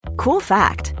Cool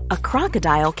fact, a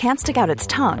crocodile can't stick out its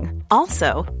tongue.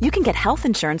 Also, you can get health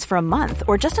insurance for a month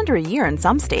or just under a year in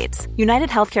some states. United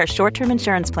Healthcare short-term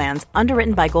insurance plans,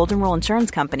 underwritten by Golden Rule Insurance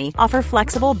Company, offer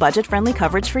flexible, budget-friendly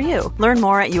coverage for you. Learn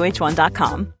more at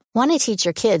uh1.com. Want to teach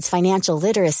your kids financial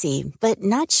literacy, but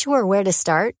not sure where to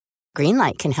start?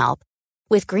 Greenlight can help.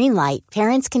 With Greenlight,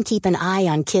 parents can keep an eye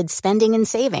on kids' spending and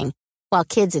saving, while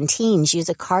kids and teens use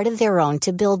a card of their own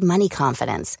to build money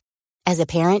confidence. As a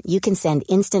parent, you can send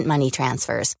instant money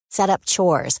transfers, set up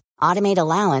chores, automate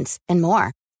allowance, and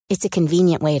more. It's a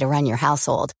convenient way to run your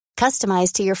household,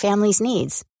 customized to your family's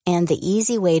needs, and the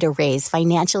easy way to raise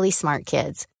financially smart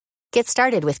kids. Get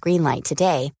started with Greenlight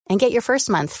today and get your first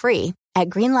month free at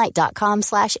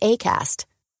greenlight.com/ACAST.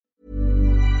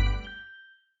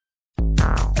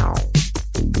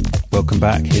 Welcome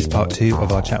back. Here's part 2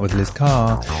 of our chat with Liz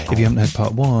Carr. If you haven't heard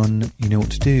part 1, you know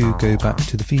what to do. Go back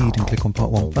to the feed and click on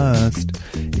part 1 first.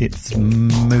 It's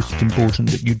most important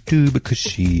that you do because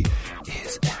she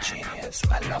is a genius.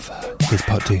 I love her. Here's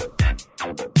part 2.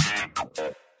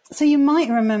 So you might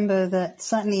remember that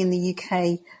certainly in the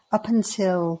UK, up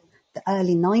until the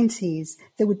early 90s,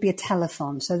 there would be a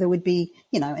telethon. So there would be,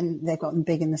 and they've gotten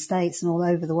big in the States and all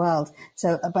over the world.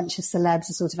 So a bunch of celebs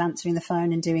are sort of answering the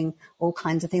phone and doing all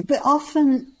kinds of things. But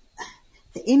often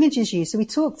the images used, so we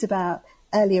talked about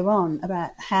earlier on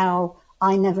about how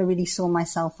I never really saw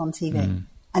myself on TV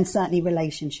and certainly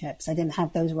relationships. I didn't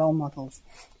have those role models.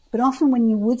 But often when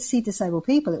you would see disabled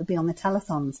people, it would be on the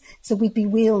telethons. So we'd be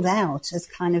wheeled out as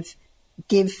kind of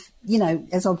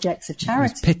as objects of charity.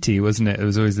 It was pity, wasn't it? It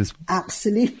was always this.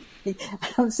 Absolutely. In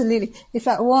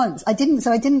fact, once I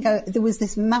didn't go. There was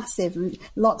this massive.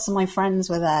 Lots of my friends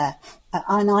were there,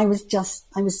 and I was a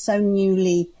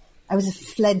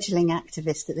fledgling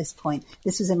activist at this point.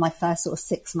 This was in my first sort of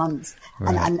 6 months,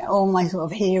 right. and all my sort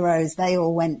of heroes, they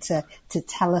all went to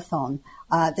telethon,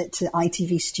 to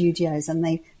ITV studios, and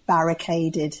they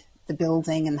barricaded the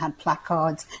building and had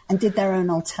placards and did their own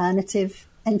alternative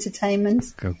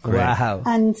entertainment. Oh, wow.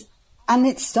 And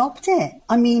it stopped it.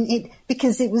 I mean,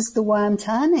 because it was the worm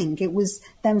turning. It was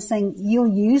them saying, you're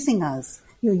using us.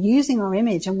 You're using our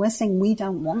image, and we're saying we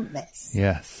don't want this.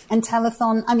 Yes. And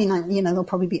telethon, there'll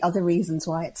probably be other reasons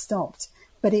why it stopped,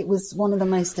 but it was one of the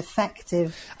most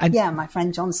effective. My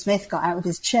friend John Smith got out of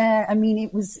his chair. I mean,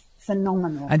 it was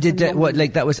phenomenal. And did that,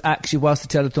 that was actually whilst the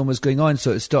telethon was going on,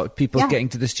 so it stopped people getting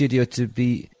to the studio to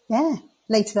be... Yeah.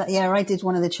 Later that year, I did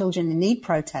one of the Children in Need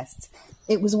protests.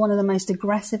 It was one of the most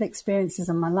aggressive experiences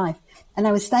of my life. And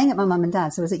I was staying at my mum and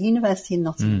dad's. So I was at university in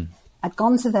Nottingham. I'd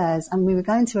gone to theirs, and we were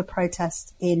going to a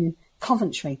protest in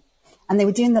Coventry. And they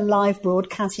were doing the live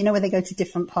broadcast, where they go to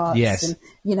different parts. Yes. And,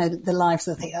 the live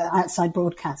sort of outside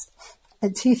broadcast.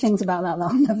 And 2 things about that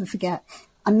I'll never forget.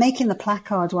 I'm making the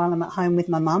placard while I'm at home with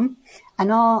my mum.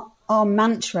 And our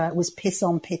mantra was piss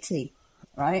on pity.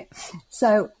 Right.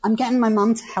 So I'm getting my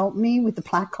mum to help me with the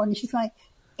placard, and she's like,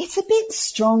 it's a bit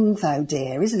strong though,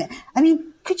 dear, isn't it? I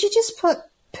mean, could you just put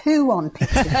poo on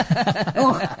pity?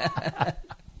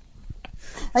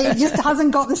 It just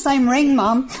hasn't got the same ring,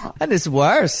 Mum. And it's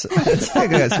worse.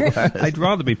 I'd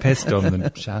rather be pissed on than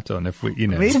shat on if we,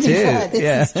 Me to too. Be fair,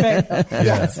 this is true.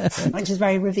 Yes, which is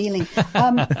very revealing.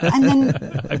 And then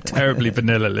I'm terribly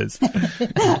vanilla, Liz.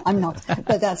 I'm not,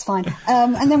 but that's fine.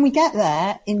 And then we get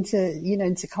there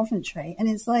into Coventry, and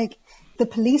it's like the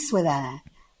police were there,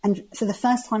 and for the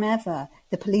first time ever,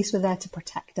 the police were there to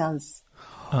protect us.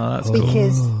 Oh, that's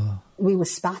because we were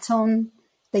spat on.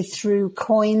 They threw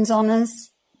coins on us.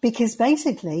 Because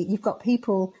basically, you've got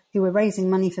people who are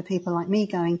raising money for people like me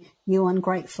going, you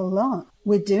ungrateful lot.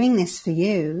 We're doing this for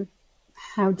you.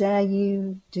 How dare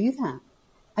you do that?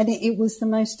 And it was the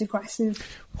most aggressive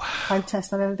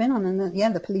protest I've ever been on. And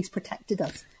the police protected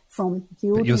us from the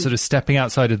audience. But you're sort of stepping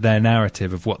outside of their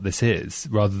narrative of what this is,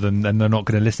 rather than, and they're not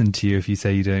going to listen to you if you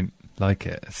say you don't like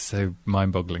it. It's so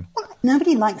mind-boggling. Well,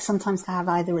 nobody likes sometimes to have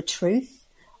either a truth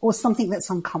or something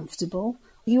that's uncomfortable.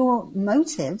 Your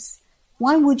motives...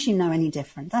 Why would you know any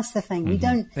different? That's the thing. We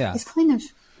don't, It's kind of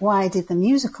why I did the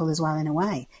musical as well, in a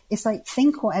way. It's like,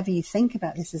 think whatever you think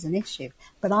about this as an issue.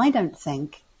 But I don't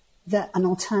think that an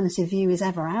alternative view is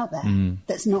ever out there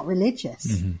that's not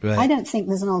religious. Right. I don't think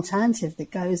there's an alternative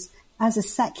that goes, as a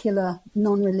secular,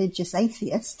 non-religious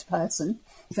atheist person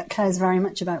that cares very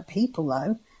much about people,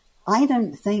 though, I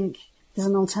don't think there's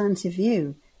an alternative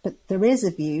view. But there is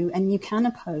a view, and you can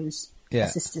oppose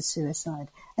assisted suicide.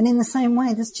 And in the same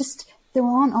way, there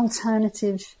aren't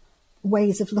alternative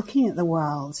ways of looking at the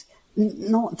world,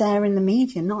 not there in the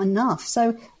media, not enough.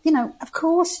 So, of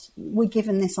course, we're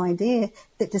given this idea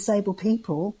that disabled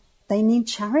people, they need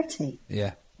charity.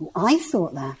 Yeah. I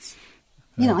thought that.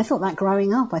 You know, I thought that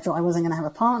growing up. I thought I wasn't going to have a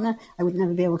partner. I would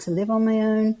never be able to live on my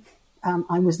own.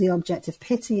 I was the object of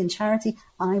pity and charity.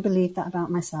 I believed that about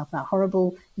myself. That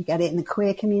horrible, you get it in the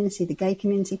queer community, the gay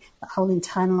community, that whole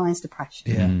internalized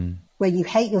depression, where you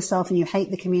hate yourself and you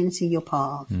hate the community you're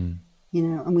part of. You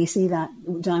know, and we see that,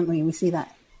 don't we? We see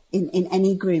that in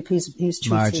any group who's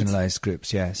treated. Marginalised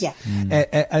groups, yes. Yeah.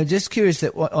 I'm just curious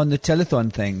that on the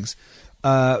telethon things,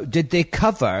 did they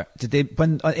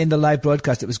when in the live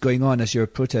broadcast that was going on as you were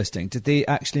protesting, did they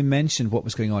actually mention what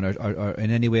was going on or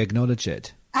in any way acknowledge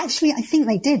it? Actually, I think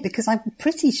they did, because I'm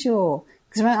pretty sure,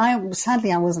 because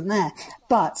sadly I wasn't there,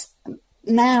 but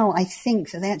now I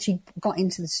think that they actually got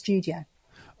into the studio.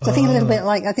 So I think a little bit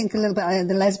like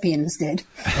the lesbians did.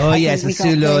 Oh yes, with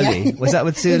Sue Lawley. Was that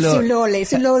with Sue Lawley? Sue Lawley.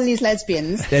 Sue Lawley's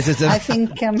lesbians. I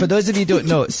think. For those of you who don't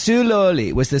know, Sue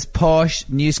Lawley was this posh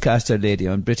newscaster lady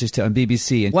on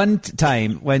BBC. And one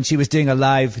time when she was doing a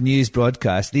live news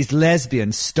broadcast, these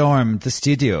lesbians stormed the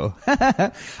studio,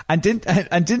 and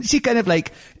didn't she kind of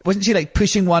like, wasn't she like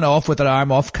pushing one off with her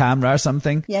arm off camera or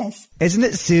something? Yes. Isn't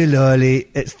it Sue Lawley?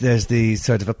 There's the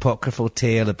sort of apocryphal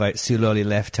tale about Sue Lawley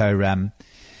left her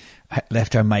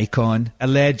mic on,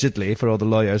 allegedly, for all the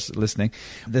lawyers listening.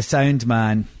 The sound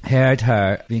man heard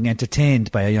her being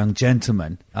entertained by a young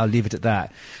gentleman. I'll leave it at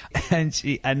that.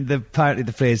 And apparently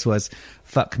the phrase was,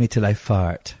 "Fuck me till I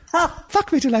fart."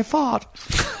 Fuck me till I fart.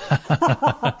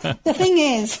 The thing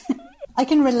is, I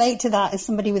can relate to that as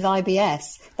somebody with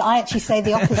IBS, that I actually say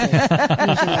the opposite, usually.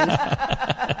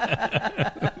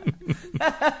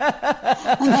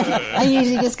 I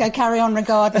usually just go carry on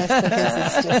regardless,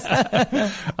 because it's just...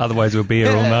 Otherwise we'll be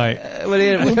here all night. We're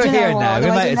here now. We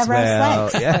might as well.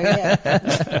 Sex,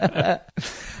 yeah.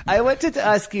 I wanted to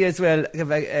ask you as well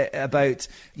about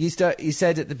you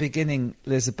said at the beginning,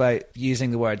 Liz, about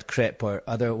using the word crip or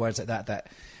other words like that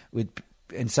would...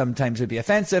 and sometimes would be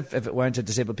offensive if it weren't a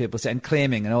disabled people, and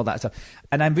claiming and all that stuff.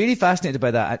 And I'm really fascinated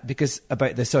by that, because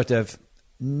about the sort of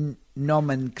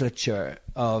nomenclature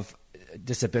of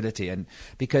disability, and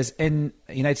because in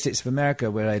the United States of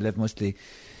America, where I live mostly,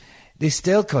 they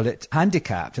still call it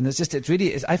handicapped, and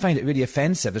I find it really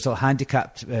offensive. It's all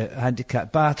handicapped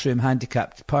bathroom,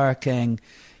 handicapped parking.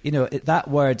 You know, that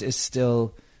word is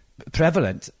still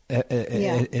prevalent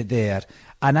there.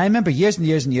 And I remember years and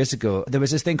years and years ago, there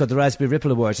was this thing called the Raspberry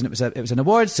Ripple Awards, and it was an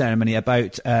awards ceremony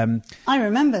about... I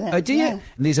remember that. Oh, do you? Yeah.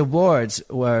 And these awards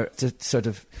were to sort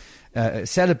of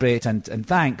celebrate and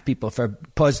thank people for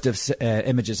positive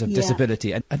images of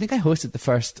disability. And I think I hosted the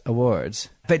first awards.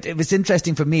 But it was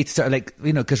interesting for me to sort of like,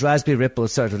 you know, because Raspberry Ripple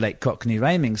is sort of like Cockney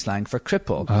rhyming slang for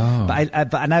cripple. Oh.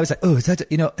 And I was like, oh, is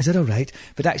that all right?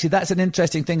 But actually, that's an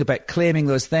interesting thing about claiming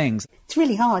those things. It's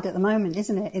really hard at the moment,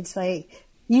 isn't it? It's like...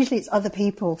 Usually it's other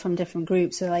people from different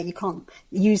groups, so like you can't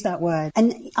use that word.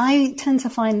 And I tend to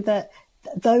find that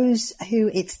those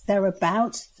who they're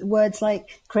about, words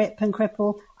like crip and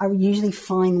cripple, are usually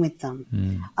fine with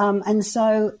them. And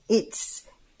so it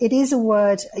is a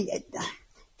word.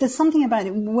 There's something about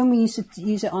it. When we used to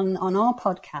use it on our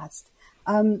podcast,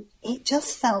 it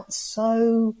just felt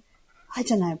so, I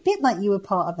don't know, a bit like you were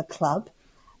part of a club.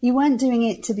 You weren't doing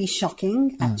it to be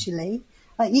shocking, actually.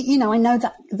 You know, I know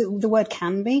that the word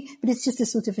can be, but it's just a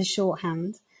sort of a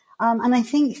shorthand. And I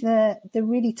think the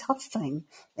really tough thing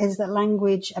is that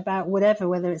language about whatever,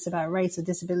 whether it's about race or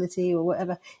disability or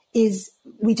whatever, is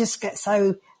we just get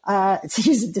so, to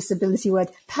use a disability word,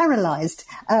 paralyzed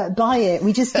by it.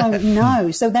 We just don't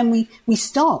know. So then we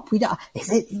stop. We don't.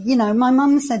 You know, my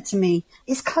mum said to me,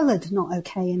 "Is coloured not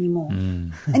okay anymore?"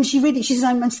 And she says,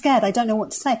 "I'm scared. I don't know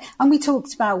what to say." And we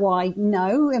talked about why.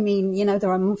 No, I mean, you know,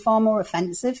 there are far more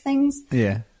offensive things.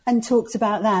 Yeah. And talked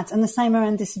about that, and the same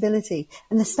around disability.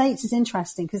 And the States is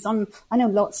interesting because I know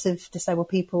lots of disabled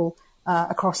people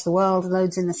across the world,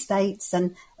 loads in the States,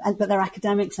 but they're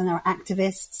academics and they're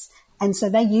activists. And so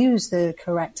they use the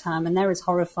correct term, and they're as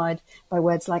horrified by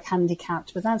words like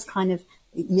handicapped, but that's kind of,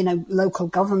 you know, local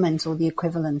government or the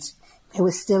equivalent who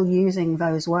are still using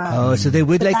those words. Oh, so they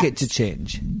would like it to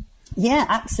change. Yeah,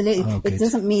 absolutely. Oh, it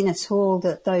doesn't mean at all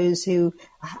that those who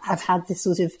have had this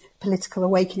sort of political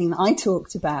awakening that I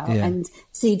talked about and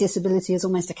see disability as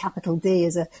almost a capital D,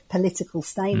 as a political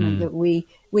statement, that we're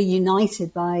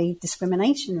united by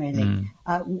discrimination, really.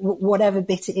 Whatever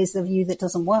bit it is of you that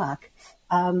doesn't work.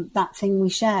 That thing we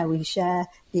share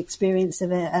the experience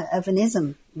of an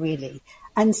ism, really.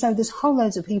 And so there's whole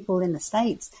loads of people in the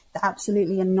States that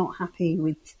absolutely are not happy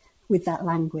with that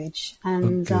language.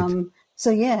 And, so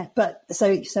you're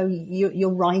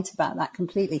right about that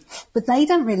completely. But they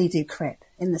don't really do crip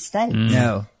in the States.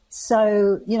 No.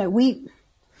 So, you know,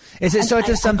 Is it sort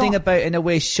of something about, in a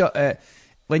way,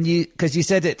 because you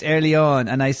said it early on,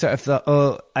 and I sort of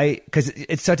thought, because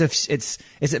it's sort of, is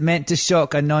it meant to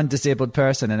shock a non-disabled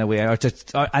person in a way,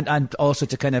 and also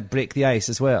to kind of break the ice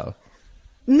as well?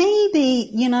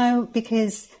 Maybe,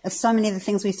 because of so many of the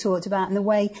things we've talked about and the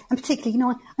way, and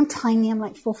particularly, I'm tiny, I'm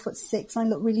like 4'6", I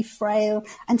look really frail.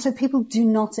 And so people do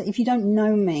not, if you don't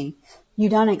know me, you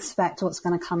don't expect what's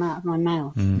going to come out of my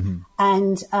mouth. Mm-hmm.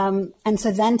 And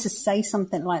so then to say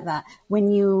something like that,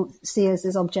 when you see us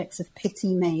as objects of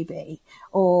pity maybe,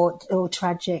 or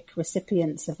tragic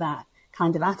recipients of that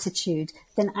kind of attitude,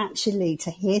 then actually to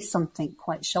hear something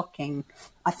quite shocking,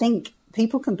 I think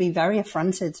people can be very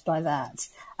affronted by that,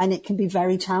 and it can be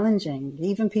very challenging.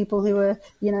 Even people who are,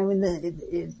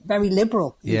 very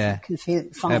liberal, can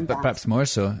find but that. Perhaps more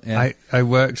so. Yeah. I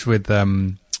worked with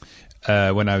when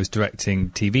I was directing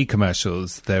TV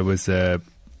commercials. There was a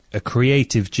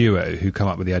creative duo who come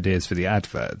up with the ideas for the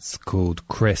adverts called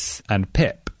Chris and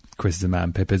Pip. Chris is a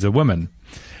man, Pip is a woman,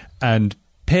 and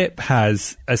Pip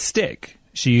has a stick.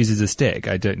 She uses a stick.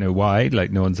 I don't know why.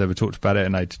 Like, no one's ever talked about it,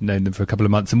 and I'd known them for a couple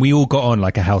of months, and we all got on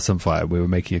like a house on fire. We were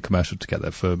making a commercial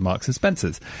together for Marks and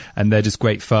Spencer's, and they're just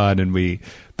great fun.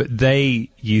 But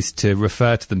they used to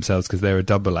refer to themselves, because they're a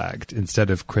double act, instead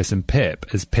of Chris and Pip,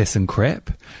 as Piss and Crip,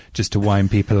 just to wind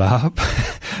people up.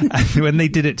 And when they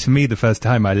did it to me the first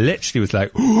time, I literally was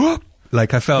like,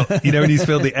 like I felt, when you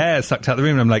feel the air sucked out the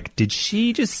room, and I'm like, did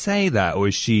she just say that? Or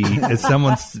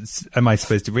am I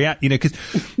supposed to react? Because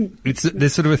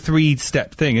there's sort of a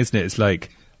 3-step thing, isn't it? It's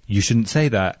like, you shouldn't say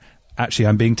that. Actually,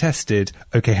 I'm being tested.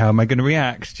 Okay, how am I going to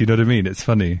react? Do you know what I mean? It's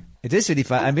funny. It is really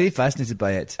I'm really fascinated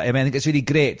by it. I think it's really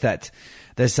great that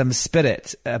there's some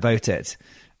spirit about it.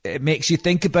 It makes you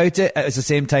think about it at the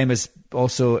same time as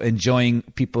also enjoying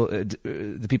people,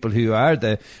 the people who are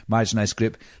the marginalised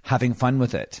group, having fun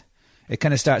with it. It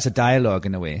kind of starts a dialogue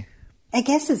in a way. I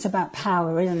guess it's about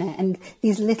power, isn't it? And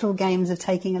these little games of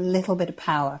taking a little bit of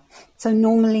power. So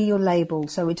normally you're labelled.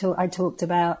 So I talked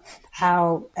about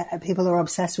how people are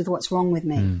obsessed with what's wrong with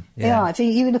me. They are. If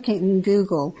you're looking in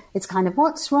Google, it's kind of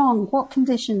what's wrong, what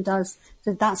condition does,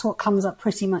 that's what comes up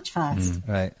pretty much first.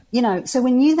 Right. So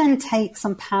when you then take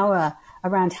some power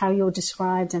around how you're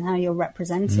described and how you're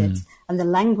represented and the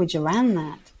language around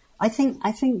that, I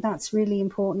think that's really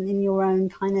important in your own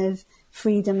kind of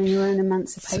freedom and your own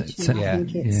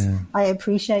emancipation. I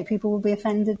appreciate people will be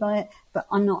offended by it, but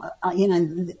I'm not,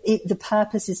 the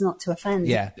purpose is not to offend.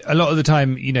 Yeah. A lot of the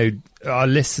time, our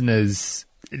listeners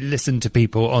listen to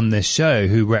people on this show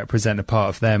who represent a part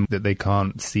of them that they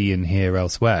can't see and hear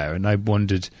elsewhere. And I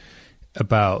wondered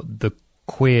about the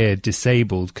queer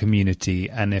disabled community,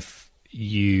 and if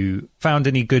you found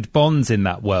any good bonds in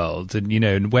that world, and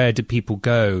and where do people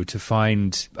go to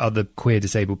find other queer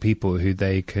disabled people who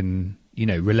they can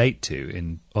relate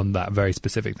to on that very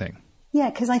specific thing? Yeah,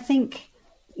 because I think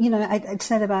I'd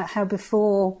said about how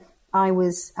before I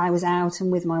was out and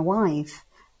with my wife,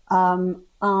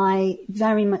 I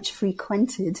very much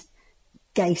frequented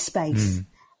gay space,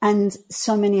 and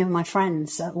so many of my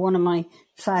friends. One of my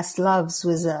first loves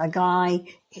was a guy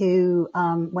who,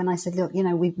 when I said, look,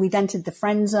 we'd entered the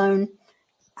friend zone,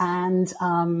 and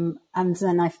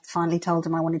then I finally told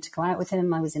him I wanted to go out with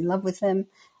him. I was in love with him,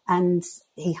 and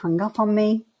he hung up on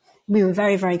me. We were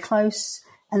very, very close,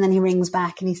 and then he rings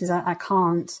back and he says, I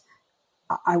can't.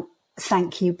 I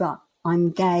thank you, but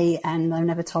I'm gay and I've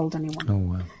never told anyone. Oh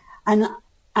wow!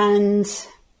 And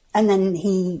then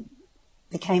he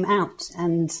became out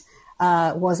and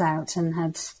was out and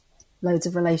had loads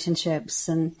of relationships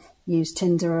and used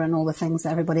Tinder and all the things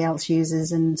that everybody else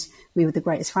uses, and we were the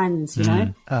greatest friends,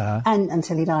 and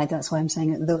until he died. That's why I'm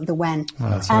saying it, the when.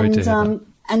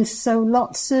 And so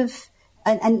lots of,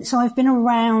 and so I've been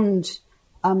around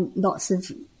lots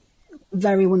of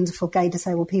very wonderful gay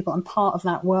disabled people and part of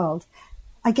that world.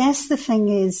 I guess the thing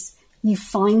is, you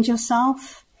find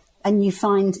yourself and you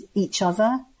find each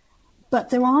other, but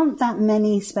there aren't that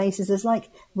many spaces. There's like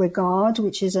Regard,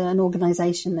 which is an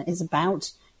organisation that is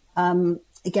about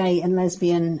gay and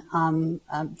lesbian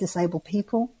disabled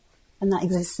people, and that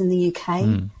exists in the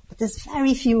UK. But there's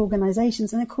very few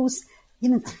organisations, and of course,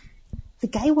 the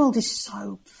gay world is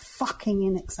so fucking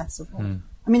inaccessible.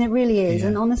 I mean, it really is.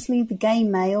 And honestly, the gay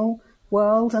male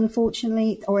world,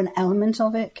 unfortunately, or an element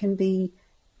of it, can be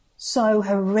so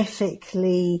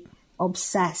horrifically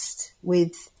obsessed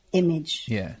with image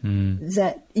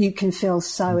that you can feel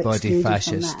so excluded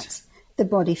from that. The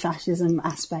body fascism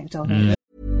aspect of it.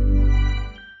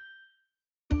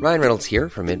 Ryan Reynolds here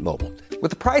from Mint Mobile. With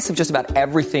the price of just about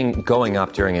everything going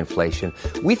up during inflation,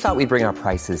 we thought we'd bring our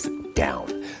prices down.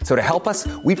 So to help us,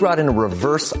 we brought in a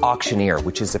reverse auctioneer,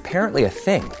 which is apparently a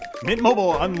thing. Mint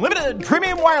Mobile Unlimited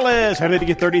Premium Wireless. How to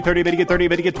get 30, 30, bit to get 30,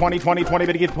 bit to get 20, 20, 20,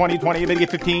 bit to get 20, 20, bit to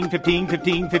get 15, 15,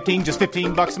 15, 15, just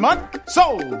 $15 a month?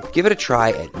 Sold! Give it a try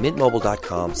at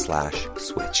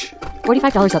mintmobile.com/switch.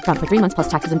 $45 up front for 3 months plus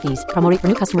taxes and fees. Promo rate for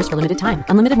new customers for limited time.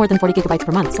 Unlimited more than 40 gigabytes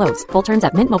per month. Slows full terms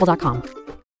at mintmobile.com.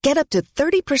 Get up to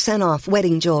 30% off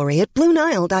wedding jewelry at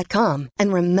BlueNile.com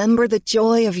and remember the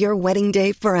joy of your wedding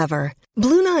day forever.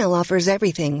 Blue Nile offers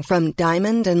everything from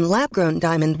diamond and lab-grown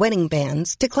diamond wedding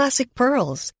bands to classic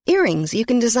pearls, earrings you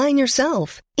can design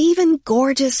yourself, even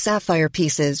gorgeous sapphire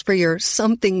pieces for your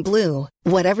something blue.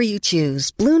 Whatever you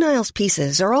choose, Blue Nile's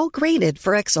pieces are all graded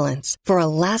for excellence, for a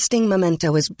lasting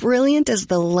memento as brilliant as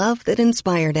the love that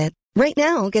inspired it. Right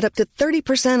now, get up to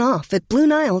 30% off at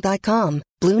BlueNile.com.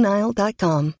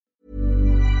 BlueNile.com.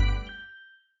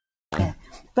 Yeah.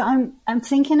 But I'm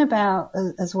thinking about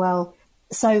as well,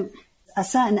 so a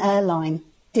certain airline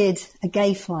did a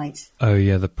gay flight. Oh,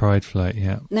 yeah, the Pride flight,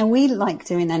 yeah. Now, we like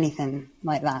doing anything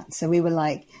like that. So we were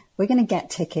like, we're going to get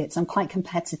tickets. I'm quite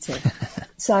competitive.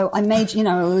 So I made, it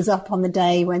was up on the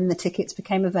day when the tickets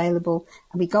became available,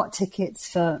 and we got tickets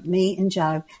for me and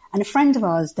Joe and a friend of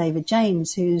ours, David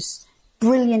James, who's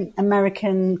brilliant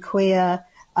American queer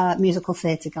musical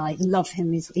theatre guy. Love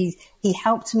him. He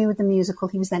helped me with the musical.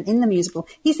 He was then in the musical.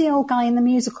 He's the old guy in the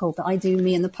musical that I do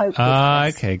Me and the Pope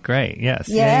with. Okay, great. Yes.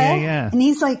 Yeah. And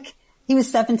he's like, he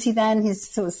was 70 then. He's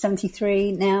sort of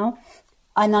 73 now.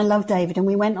 And I love David. And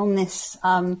we went on this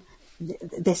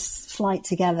this flight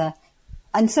together.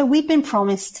 And so we'd been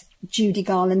promised Judy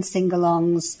Garland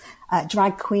sing-alongs,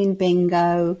 drag queen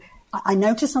bingo. I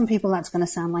know to some people that's going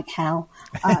to sound like hell.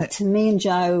 To me and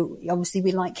Joe, obviously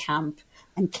we like camp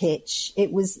and kitsch.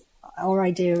 It was our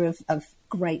idea of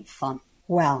great fun.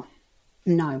 Well,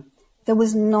 no, there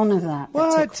was none of that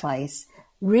took place.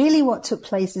 Really what took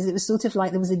place is it was sort of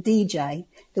like there was a DJ.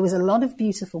 There was a lot of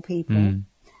beautiful people.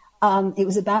 It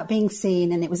was about being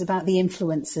seen, and it was about the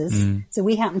influencers. So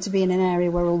we happened to be in an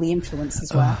area where all the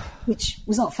influencers were, which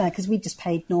was not fair because we just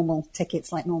paid normal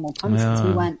tickets like normal punters.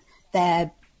 We weren't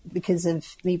there because of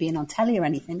me being on telly or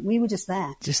anything. We were just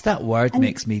there. Just that word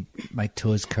makes my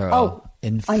toes curl. Oh,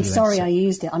 influencer. I'm sorry I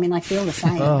used it. I mean, I feel the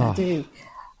same. I do.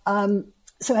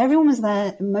 So everyone was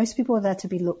there. Most people were there to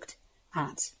be looked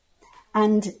at.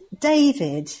 And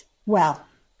David, well,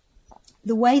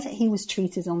 the way that he was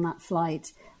treated on that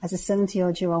flight as a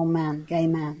 70-odd-year-old man, gay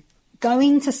man,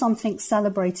 going to something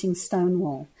celebrating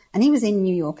Stonewall, and he was in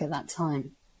New York at that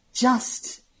time,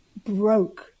 just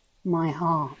broke my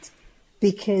heart.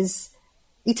 Because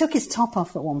he took his top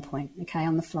off at one point,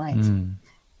 on the flight.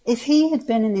 If he had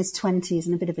been in his 20s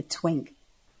and a bit of a twink,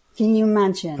 can you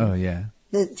imagine? Oh, yeah.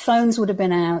 The phones would have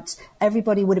been out,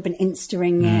 everybody would have been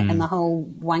Instaing it, and the whole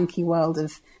wanky world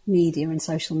of media and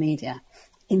social media.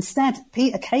 Instead,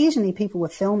 occasionally people were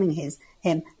filming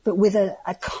him, but with a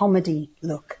comedy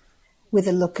look, with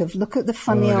a look of, look at the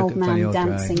funny old man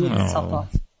dancing with his top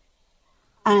off.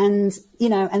 And,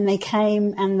 and they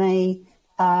came and they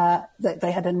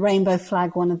had a rainbow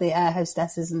flag, one of the air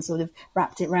hostesses, and sort of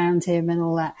wrapped it round him and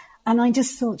all that. And I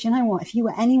just thought, you know what, if you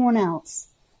were anyone else,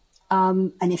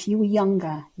 and if you were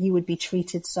younger, you would be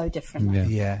treated so differently.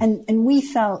 Yeah. And we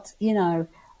felt,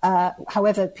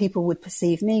 however people would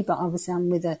perceive me, but obviously I'm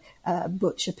with a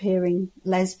butch appearing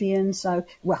lesbian, so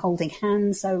we're holding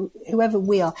hands. So whoever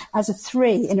we are, as a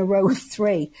three in a row of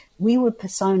three, we were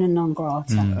persona non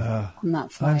grata on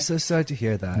that flight. I'm so sorry to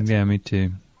hear that. Yeah, me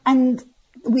too. And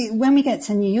when we get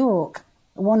to New York,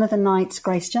 one of the nights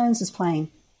Grace Jones was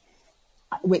playing,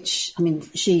 which, I mean,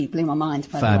 she blew my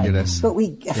mind, by Fabulous. the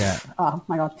way. But oh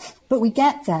my God. But we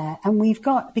get there and we've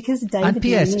got, because David... And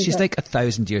P.S., she's like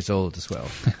 1,000 years old as well.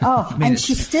 Oh, I mean, and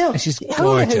she's still... She's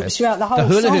hula gorgeous. hoops throughout the whole song.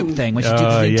 The hula song. hoop thing, when she did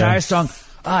the entire song.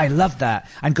 Oh, I love that.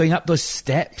 And going up those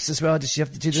steps as well. Does she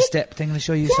have to do the step thing? They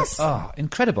show you. Yes. Oh,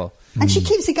 incredible. And she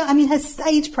keeps it going. I mean, her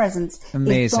stage presence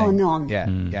is gone on. Yeah,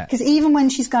 yeah. Because even when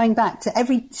she's going back to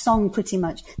every song, pretty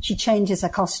much, she changes her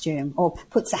costume or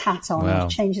puts a hat on or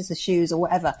changes her shoes or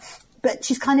whatever. But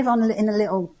she's kind of in a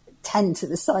little tent at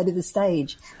the side of the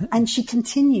stage, and she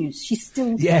continues. She's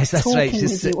still talking right.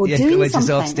 with you or doing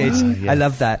something. Off stage. I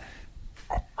love that.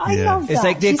 I love that. It's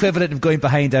like the equivalent of going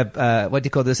behind a what do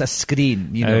you call this? A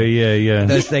screen. Oh yeah.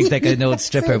 Those things like an old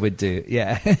stripper would do.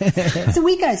 Yeah. So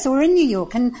we're in New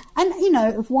York, and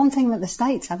one thing that the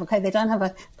states have. Okay, they don't have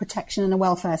a protection and a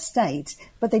welfare state,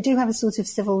 but they do have a sort of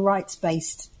civil rights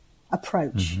based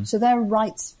approach. So their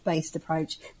rights-based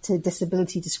approach to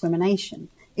disability discrimination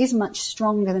is much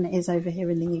stronger than it is over here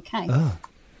in the UK.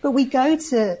 But we go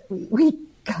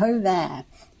there,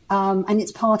 and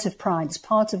it's part of Pride. It's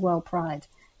part of World Pride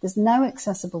There's no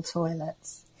accessible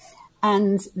toilets.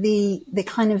 And the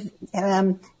kind of,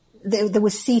 there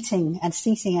was seating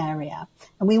area,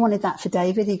 and we wanted that for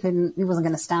David. He wasn't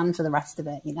going to stand for the rest of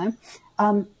it,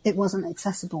 it wasn't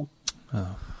accessible.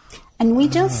 Oh. And we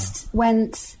just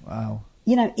went, wow.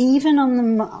 Even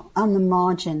on the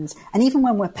margins, and even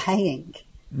when we're paying,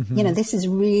 this is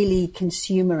really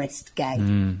consumerist gay.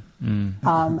 And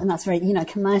that's very,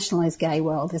 commercialized gay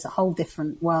world is a whole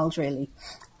different world, really.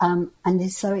 And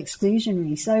it's so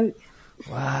exclusionary. So,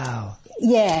 wow.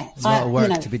 Yeah. There's a lot of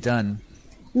work to be done.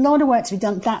 A lot of work to be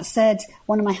done. That said,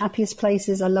 one of my happiest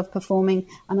places, I love performing,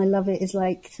 and I love it, is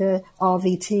like the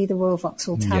RVT, the Royal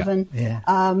Vauxhall Tavern. Yeah.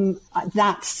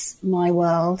 That's my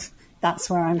world. That's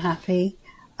where I'm happy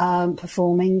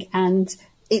performing. And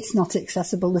it's not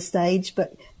accessible, the stage,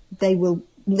 but they will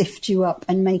lift you up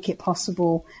and make it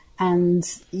possible and,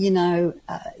 do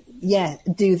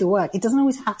the work. It doesn't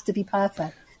always have to be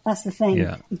perfect. That's the thing.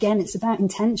 Yeah. Again, it's about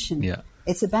intention. Yeah.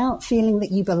 It's about feeling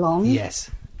that you belong.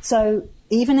 Yes. So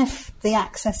even if the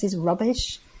access is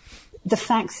rubbish, the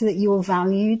fact that you're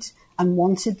valued and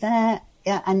wanted there,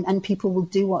 and people will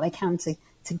do what they can to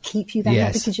keep you there,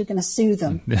 not because you're going to sue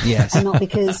them, and not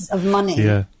because of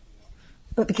money,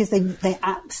 but because they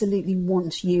absolutely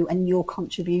want you and your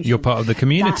contribution. You're part of the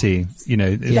community,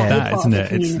 that, isn't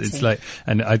it? It's like,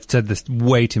 and I've said this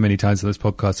way too many times on this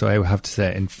podcast, so I will have to say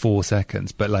it in 4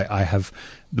 seconds. But like,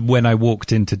 when I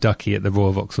walked into Ducky at the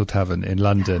Royal Vauxhall Tavern in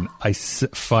London, I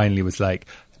finally was like,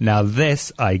 now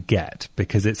this I get,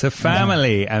 because it's a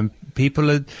family and people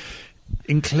are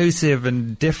inclusive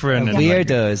and different, and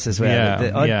weirdos as well.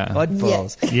 The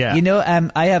oddballs. Yeah.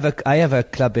 I have a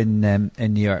club in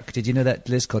New York. Did you know that,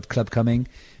 Liz, called Club Cumming?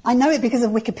 I know it because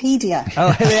of Wikipedia.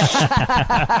 Oh,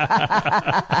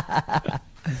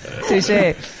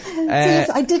 touché. Yes,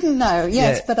 I didn't know.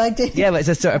 Yes, but I did. Yeah, but it's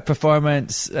a sort of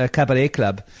performance cabaret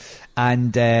club,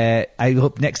 and I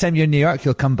hope next time you're in New York,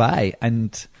 you'll come by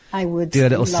and I would do a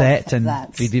little set, and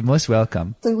that. You'd be most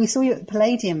welcome. So we saw you at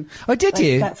Palladium. Oh, did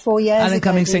you? About 4 years Alan ago.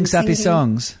 Cumming Sing Sappy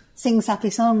Songs. Sing Sappy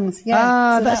Songs, yeah.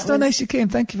 Ah, so that's so nice you came.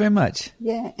 Thank you very much.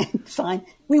 Yeah, fine.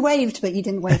 We waved, but you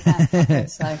didn't wave back.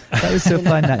 So. That was so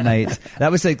fun that night.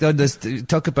 That was like,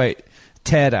 talk about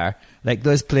terror, like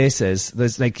those places,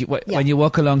 there's like, when you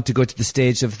walk along to go to the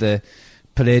stage of the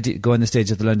Palladium, go on the stage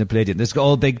of the London Palladium, there's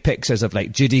all big pictures of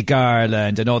like Judy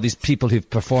Garland and all these people who've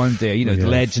performed there, the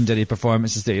legendary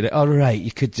performances there. You're like, all right,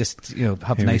 you could just,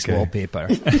 have nice wallpaper.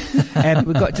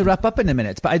 We've got to wrap up in a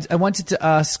minute, but I wanted to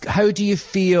ask, how do you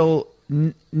feel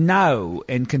now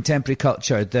in contemporary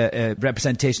culture the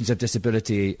representations of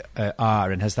disability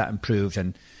are, and has that improved,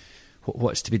 and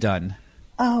what's to be done?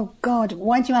 Oh, God,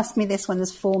 why do you ask me this when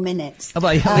there's 4 minutes? Oh,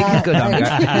 well, we can go longer.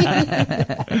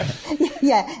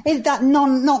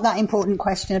 Not that important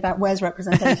question about where's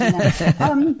representation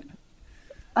now.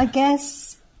 I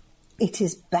guess it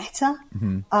is better.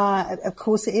 Mm-hmm. Of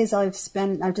course it is. I've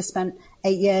just spent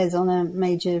 8 years on a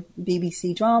major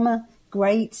BBC drama.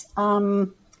 Great.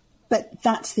 But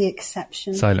that's the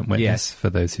exception. Silent Witness,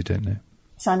 for those who don't know.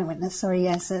 Silent Witness, sorry,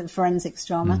 yes, forensics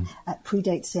drama.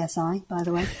 Predates CSI, by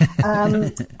the way.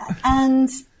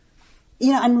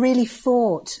 And really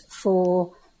fought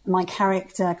for my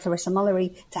character, Clarissa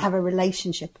Mullery, to have a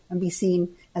relationship and be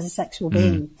seen as a sexual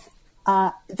being.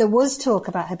 There was talk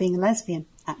about her being a lesbian,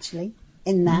 actually,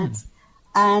 in that.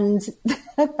 And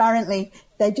apparently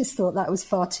they just thought that was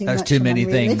far too much. That's too many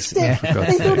things. Yeah.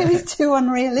 They thought it was too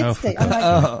unrealistic. I'm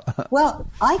like, well,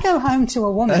 I go home to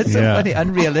a woman. That's so funny.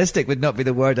 Unrealistic would not be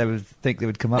the word I would think they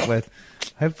would come up with.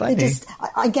 How funny.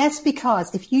 I guess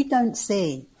because if you don't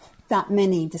see that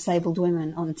many disabled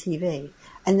women on TV,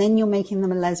 and then you're making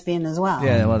them a lesbian as well.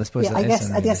 Yeah, well, I suppose I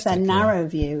guess their narrow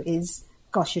view is,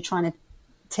 gosh, you're trying to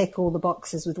tick all the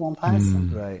boxes with one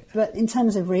person. Right. But in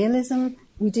terms of realism,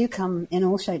 we do come in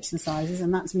all shapes and sizes,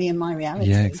 and that's me and my reality.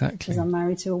 Yeah, exactly. Because I'm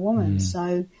married to a woman.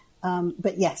 So,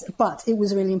 but it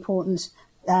was really important,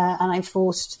 and I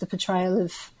forced the portrayal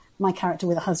of my character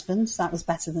with a husband. So that was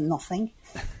better than nothing.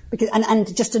 Because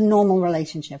and just a normal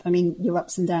relationship. I mean, your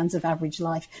ups and downs of average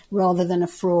life, rather than a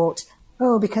fraught,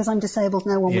 because I'm disabled,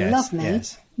 no one will love me,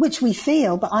 which we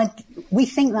feel, but we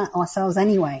think that ourselves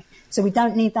anyway. So we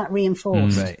don't need that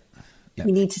reinforced. Right. Yep.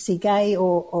 We need to see gay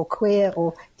or queer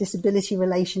or disability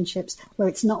relationships where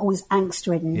it's not always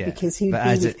angst-ridden because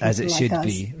as it should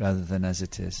be rather than as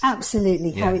it is.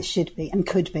 Absolutely, how it should be and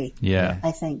could be. Yeah,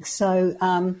 I think so.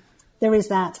 There is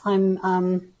that. I'm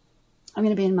going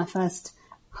to be in my first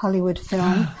Hollywood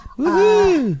film.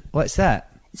 What's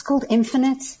that? It's called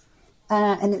Infinite,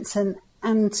 and it's an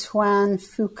Antoine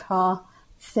Fuqua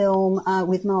film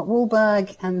with Mark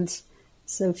Wahlberg and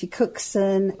Sophie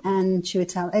Cookson and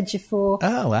Chiwetel Ejiofor.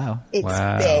 Oh, wow. It's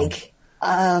Wow. big.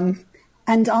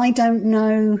 And I don't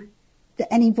know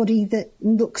that anybody that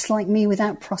looks like me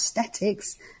without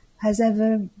prosthetics has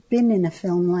ever been in a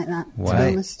film like that, to be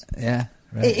honest. Yeah.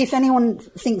 Right. If anyone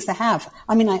thinks they have,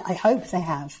 I mean, I hope they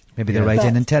have. Maybe they'll write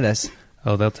in and tell us.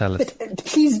 Oh, they'll tell us. But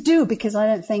please do, because I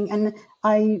don't think, and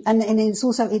it's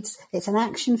also, it's an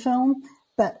action film,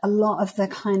 but a lot of the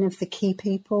kind of the key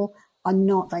people are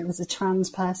not, like there's a trans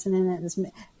person in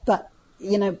it, but,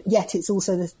 you know, yet it's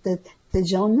also the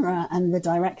genre and the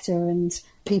director and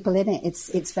people in it.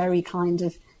 It's very kind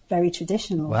of, very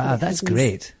traditional. Wow, that's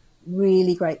great.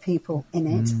 Really great people in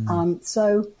it.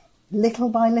 So little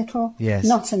by little, yes.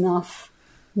 Not enough,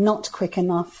 not quick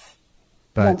enough,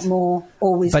 But, want more,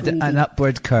 always but greedy. an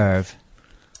upward curve.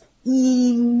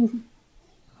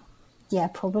 Yeah,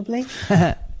 probably.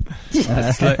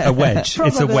 It's like a wedge.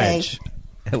 It's a Probably. wedge.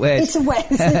 It's a wedge.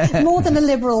 It's more than a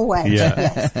liberal wedge. Yeah.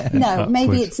 Yes. No, Upward.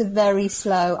 maybe it's a very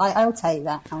slow. I'll take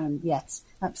that. Yes,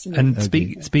 absolutely.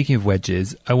 And speaking of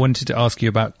wedges, I wanted to ask you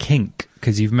about kink,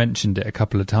 because you've mentioned it a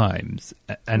couple of times,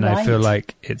 and I feel Right.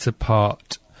 like it's a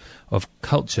part of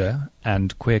culture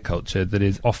and queer culture that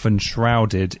is often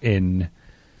shrouded in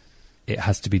it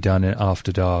has to be done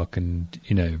after dark, and,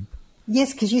 you know,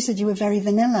 Yes, because you said you were very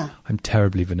vanilla. I'm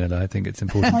terribly vanilla. I think it's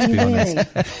important Are to you be honest.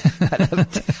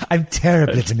 really? I'm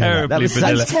terribly vanilla. Terribly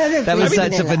vanilla. That was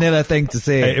such a vanilla thing to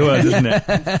say. It was, isn't it?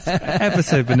 Ever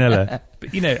so vanilla.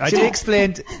 But, you know, I Should we do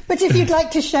explain? But if you'd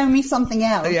like to show me something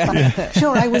else, I'm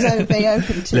sure I was be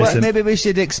open to Well, it. maybe we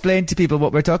should explain to people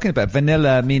what we're talking about.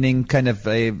 Vanilla meaning kind of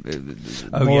a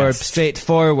more yes.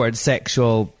 straightforward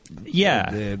sexual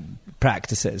Yeah.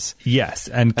 practices. Yes,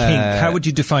 and kink. How would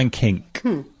you define kink?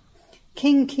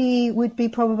 Kinky would be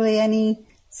probably any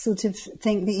sort of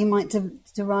thing that you might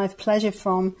derive pleasure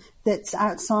from that's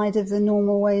outside of the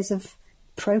normal ways of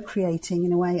procreating,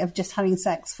 in a way of just having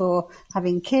sex for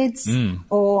having kids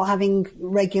or having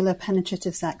regular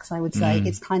penetrative sex. I would say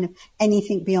it's kind of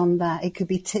anything beyond that. It could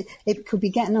be it could be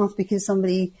getting off because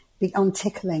somebody on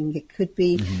tickling. It could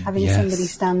be having Yes. somebody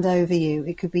stand over you.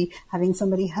 It could be having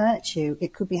somebody hurt you.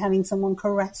 It could be having someone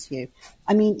caress you.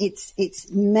 I mean, it's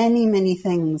many, many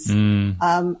things. And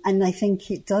I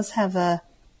think it does have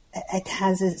it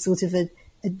has a sort of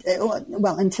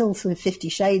well, until sort of 50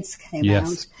 Shades came Yes.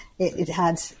 out, it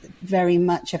had very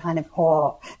much a kind of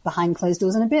horror behind closed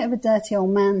doors and a bit of a dirty old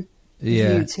man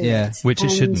view to it. Which it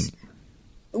shouldn't.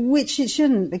 Which it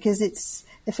shouldn't, because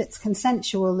if it's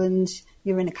consensual and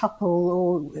you're in a couple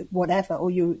or whatever, or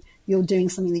you're doing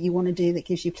something that you want to do that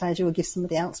gives you pleasure or gives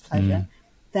somebody else pleasure,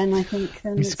 then I think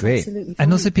it's great. absolutely fine.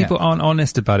 And also people aren't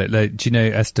honest about it. Like, do you know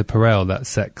Esther Perel, that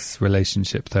sex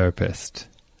relationship therapist?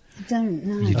 I don't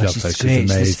know. You'd love her. She's She's great.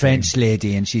 She's amazing. this French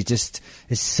lady, and she just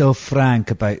is so frank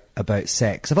about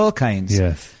sex of all kinds.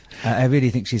 Yes. I really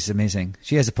think she's amazing.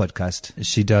 She has a podcast.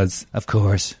 She does. Of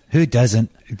course. Who doesn't?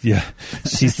 Yeah.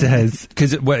 She says,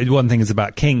 because one thing is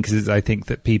about kinks is I think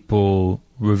that people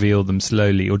reveal them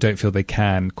slowly or don't feel they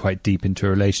can quite deep into a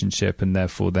relationship, and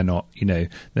therefore they're not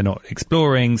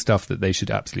exploring stuff that they should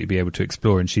absolutely be able to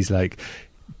explore. And she's like,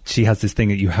 she has this thing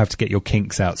that you have to get your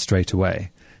kinks out straight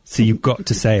away. So you've got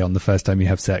to say on the first time you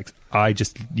have sex, I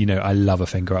just, I love a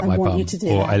finger up I my want bum, you to do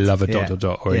or that. I love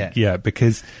a ... or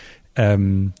because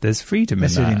there's freedom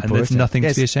That's in really that, and there's important. nothing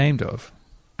Yes. to be ashamed of.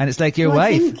 And it's like your Well,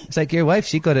 I wife. think- It's like your wife.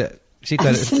 She got it. She got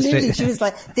Absolutely. it She straight. was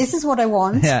like, this is what I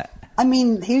want. Yeah. I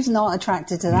mean, who's not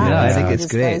attracted to that? Yeah, I think it's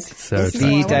Just great. goes, So this is true.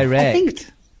 what I Be want.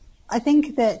 direct. I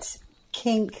think that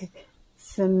kink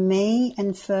for me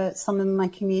and for some of my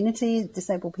community,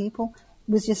 disabled people,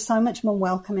 was just so much more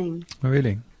welcoming. Oh,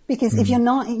 really? Because if you're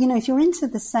not, if you're into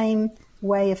the same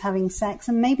way of having sex,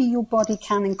 and maybe your body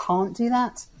can and can't do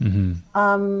that,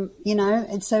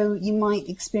 and so you might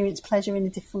experience pleasure in a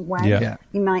different way. Yeah. Yeah.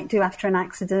 You might do after an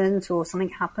accident or something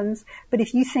happens. But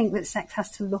if you think that sex has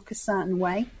to look a certain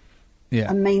way,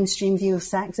 a mainstream view of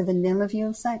sex, a vanilla view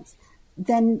of sex,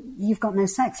 then you've got no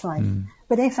sex life.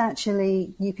 But if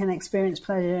actually you can experience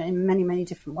pleasure in many, many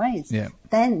different ways,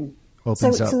 then Opens so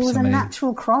up there was so a many-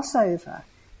 natural crossover,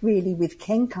 really, with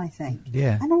kink, I think.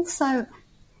 Yeah. And also,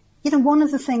 one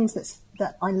of the things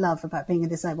that I love about being a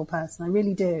disabled person, I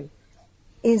really do,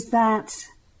 is that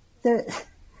the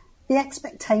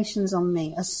expectations on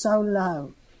me are so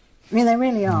low. I mean, they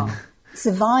really are.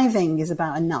 Surviving is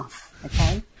about enough,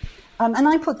 okay? And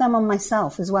I put them on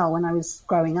myself as well when I was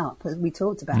growing up, as we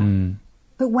talked about.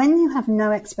 But when you have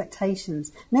no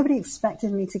expectations, nobody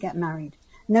expected me to get married.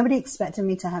 Nobody expected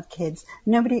me to have kids.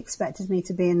 Nobody expected me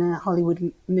to be in a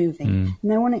Hollywood movie.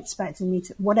 No one expected me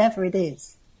to, whatever it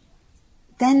is.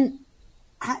 Then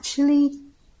actually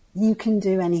you can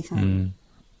do anything.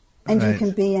 and you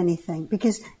can be anything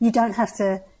because you don't have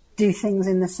to do things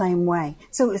in the same way.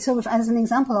 So sort of as an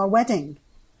example, our wedding,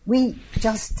 we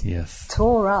just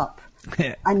tore up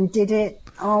and did it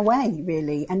our way,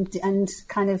 really, and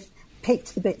kind of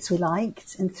picked the bits we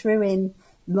liked and threw in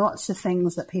lots of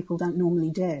things that people don't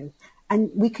normally do. And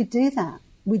we could do that.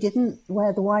 We didn't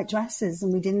wear the white dresses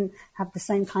and we didn't have the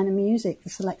same kind of music, the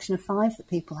selection of 5 that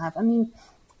people have. I mean,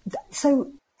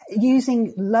 so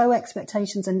using low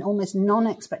expectations and almost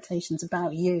non-expectations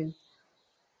about you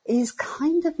is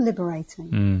kind of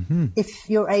liberating if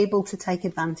you're able to take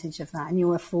advantage of that and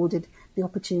you're afforded the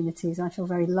opportunities. I feel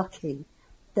very lucky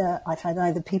that I've had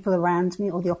either people around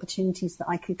me or the opportunities that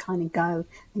I could kind of go,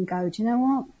 do you know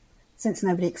what? Since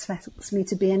nobody expects me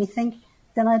to be anything,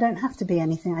 then I don't have to be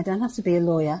anything. I don't have to be a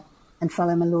lawyer and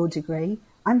follow my law degree.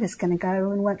 I'm just going to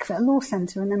go and work for a law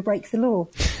centre and then break the law.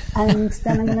 And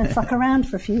then I'm going to fuck around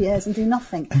for a few years and do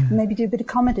nothing. And maybe do a bit of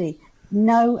comedy.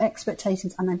 No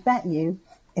expectations. And I bet you,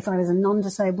 if I was a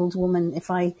non-disabled woman,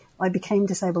 if I became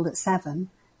disabled at 7,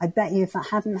 I bet you if that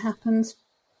hadn't happened,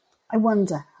 I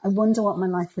wonder what my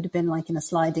life would have been like in a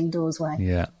sliding doors way.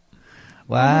 Yeah.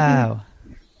 Wow.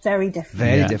 Very different.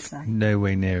 Very different. No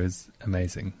way near as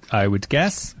amazing, I would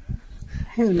guess.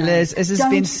 Who knows? Liz, this has Don't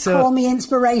been so... call me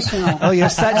inspirational. Oh, you're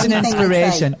such an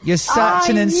inspiration. You're such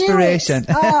an inspiration.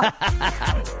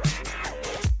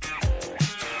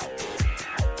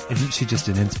 Isn't she just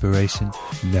an inspiration?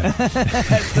 No.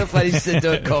 That's so funny. She said,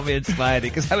 don't call me inspiring,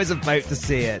 because I was about to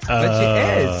say it. But she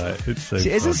is. It's so she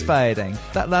is funny. inspiring.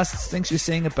 That last thing she was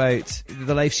saying about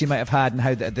the life she might have had and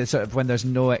how the sort of when there's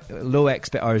no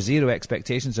or zero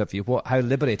expectations of you, how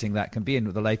liberating that can be and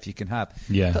the life you can have.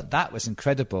 Yeah. I thought that was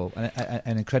incredible,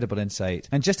 an incredible insight.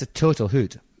 And just a total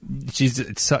hoot. She's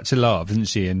such a love, isn't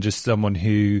she? And just someone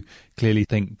who clearly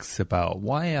thinks about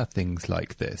why are things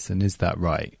like this and is that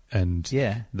right? And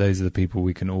those are the people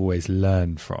we can always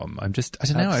learn from. I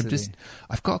don't know.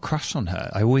 I've got a crush on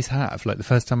her. I always have. Like the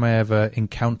first time I ever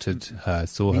encountered her,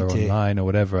 saw her online or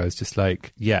whatever, I was just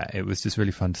like, it was just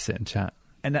really fun to sit and chat.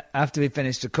 And after we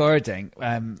finished recording,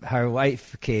 her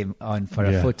wife came on for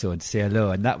a photo and to say hello,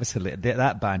 and that was hilarious.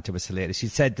 That banter was hilarious. She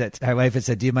said that her wife had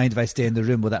said, "Do you mind if I stay in the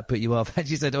room? Will that put you off?" And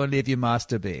she said, "Only if you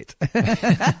masturbate."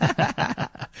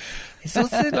 It's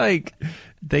also like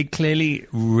they clearly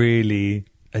really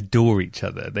adore each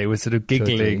other. They were sort of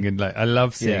giggling and like I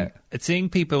love seeing two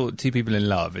people in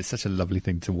love. It's such a lovely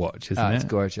thing to watch, isn't it? It's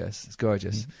gorgeous. It's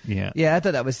gorgeous. Yeah. I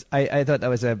thought that was. I thought that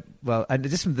was and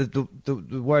just from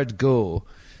the word go.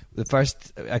 The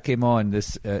first I came on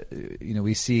this,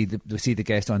 we see the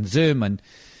guest on Zoom and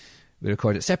we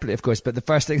record it separately, of course. But the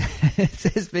first thing, it's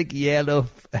this big yellow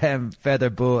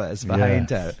feather boas behind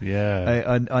her,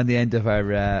 on the end of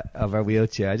our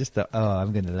wheelchair. I just thought,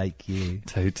 I'm going to like you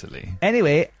totally.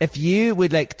 Anyway, if you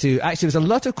would like to, actually, there's a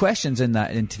lot of questions in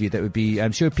that interview that would be.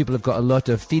 I'm sure people have got a lot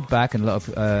of feedback and a lot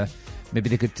of. Maybe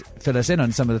they could fill us in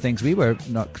on some of the things we were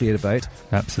not clear about.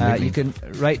 Absolutely. You can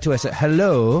write to us at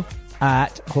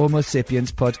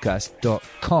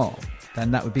hello@homosapienspodcast.com.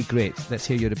 And that would be great. Let's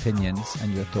hear your opinions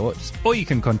and your thoughts. Or you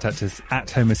can contact us at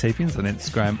Homo Sapiens on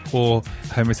Instagram or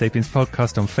Homo Sapiens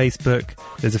Podcast on Facebook.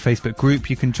 There's a Facebook group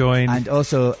you can join. And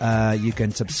also you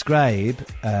can subscribe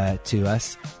to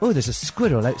us. Oh, there's a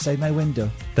squirrel outside my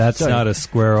window. That's not a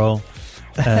squirrel.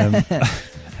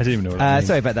 I don't even know what that means.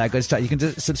 Sorry about that. I got distracted. You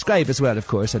can subscribe as well, of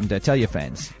course, and tell your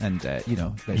friends, and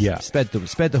spread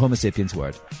the Homo Sapiens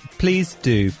word. Please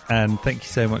do, and thank you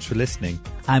so much for listening.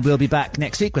 And we'll be back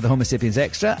next week with the Homo Sapiens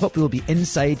Extra. Hope we will be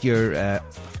inside your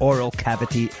oral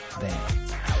cavity then.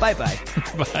 Bye bye.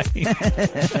 Bye.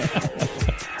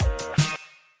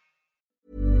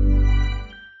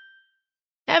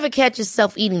 Ever catch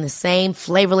yourself eating the same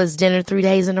flavorless dinner 3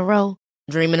 days in a row?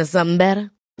 Dreaming of something better?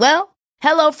 Well,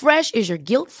 HelloFresh is your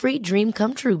guilt-free dream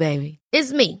come true, baby.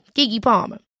 It's me, Keke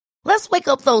Palmer. Let's wake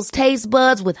up those taste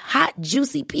buds with hot,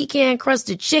 juicy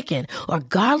pecan-crusted chicken or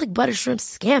garlic butter shrimp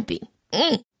scampi.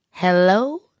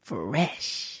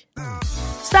 HelloFresh.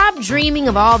 Stop dreaming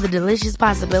of all the delicious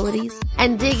possibilities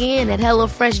and dig in at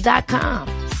HelloFresh.com.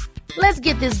 Let's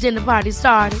get this dinner party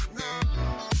started.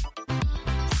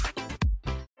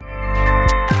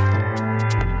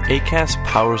 Acast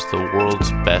powers the world's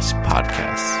best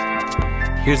podcasts.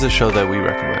 Here's a show that we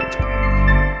recommend.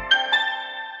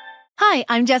 Hi,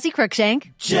 I'm Jessie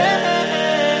Cruikshank. Jessie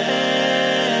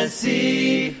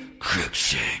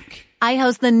Cruikshank. I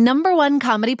host the #1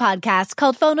 comedy podcast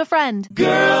called Phone a Friend.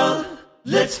 Girl,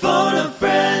 Let's phone a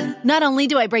friend. Not only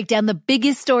do I break down the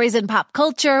biggest stories in pop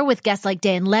culture with guests like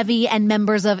Dan Levy and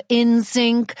members of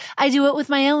NSYNC, I do it with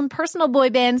my own personal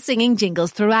boy band singing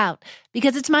jingles throughout.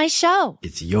 Because it's my show.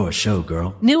 It's your show,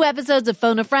 girl. New episodes of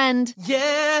Phone a Friend.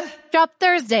 Yeah. Drop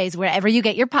Thursdays wherever you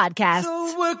get your podcasts.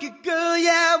 So work it, girl,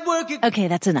 yeah, work it. Okay,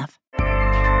 that's enough.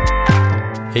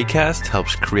 Acast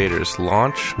helps creators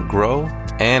launch, grow,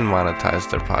 and monetize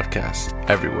their podcasts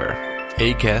everywhere.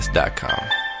 Acast.com.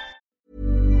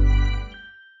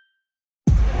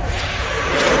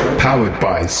 Powered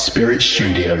by Spirit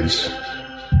Studios.